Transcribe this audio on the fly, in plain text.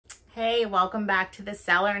Hey, welcome back to the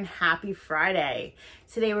Cellar and happy Friday.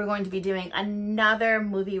 Today we're going to be doing another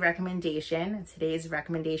movie recommendation. Today's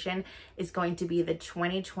recommendation is going to be the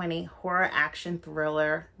 2020 horror action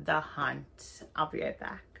thriller, The Hunt. I'll be right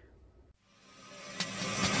back.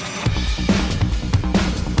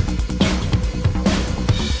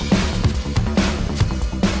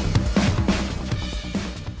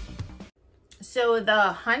 So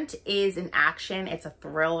The Hunt is an action, it's a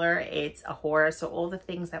thriller, it's a horror, so all the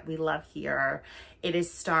things that we love here. It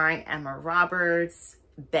is starring Emma Roberts,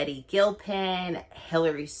 Betty Gilpin,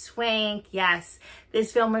 Hilary Swank. Yes,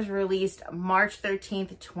 this film was released March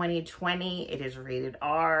 13th, 2020. It is rated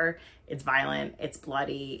R. It's violent, it's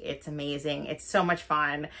bloody, it's amazing, it's so much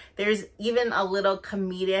fun. There's even a little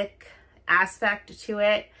comedic aspect to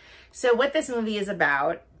it. So what this movie is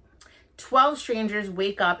about: 12 strangers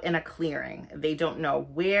wake up in a clearing. They don't know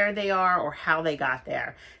where they are or how they got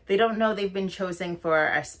there. They don't know they've been chosen for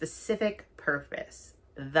a specific purpose: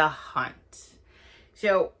 the hunt.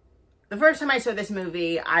 So the first time I saw this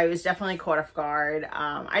movie, I was definitely caught off guard.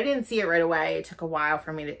 I didn't see it right away. It took a while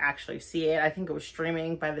for me to actually see it. I think it was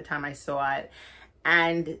streaming by the time I saw it.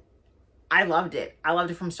 And I loved it. I loved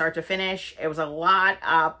it from start to finish. It was a lot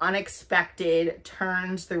of unexpected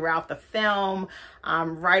turns throughout the film.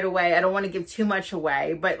 Right away, I don't want to give too much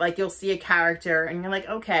away, but like you'll see a character and you're like,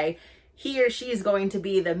 okay, he or she is going to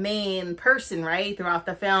be the main person, right, throughout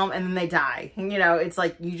the film, and then they die. And, you know, it's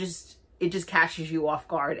like it just catches you off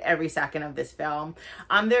guard every second of this film.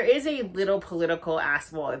 There is a little political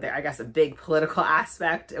aspect, well, I guess a big political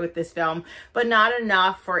aspect with this film, but not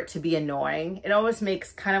enough for it to be annoying. It almost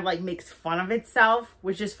makes fun of itself,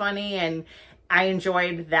 which is funny, and I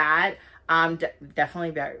enjoyed that.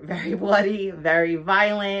 Definitely very, very bloody, very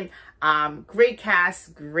violent. Great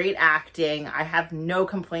cast, great acting. I have no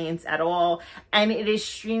complaints at all. And it is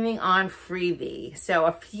streaming on Freevee. So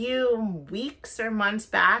a few weeks or months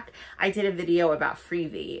back, I did a video about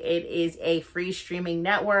Freevee. It is a free streaming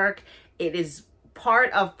network. It is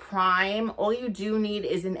part of Prime. All you do need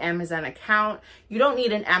is an Amazon account. You don't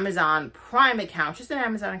need an Amazon Prime account, just an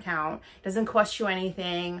Amazon account. It doesn't cost you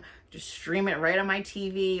anything. Just stream it right on my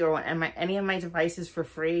TV or on any of my devices for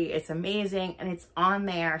free. It's amazing, and it's on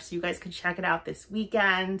there, so you guys can check it out this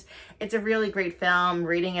weekend. It's a really great film.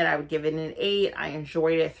 Rating it, I would give it an 8. I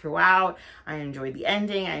enjoyed it throughout. I enjoyed the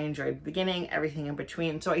ending. I enjoyed the beginning, everything in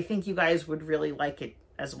between. So I think you guys would really like it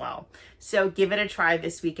as well. So give it a try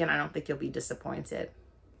this weekend. I don't think you'll be disappointed.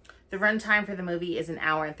 The runtime for the movie is 1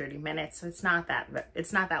 hour and 30 minutes, so it's not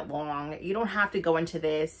that long. You don't have to go into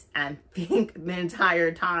this and think the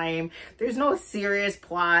entire time. There's no serious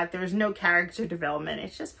plot. There's no character development.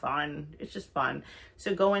 It's just fun. It's just fun.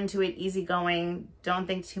 So go into it easygoing. Don't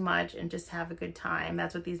think too much and just have a good time.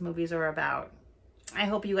 That's what these movies are about. I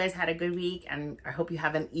hope you guys had a good week, and I hope you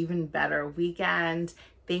have an even better weekend.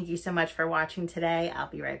 Thank you so much for watching today. I'll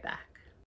be right back.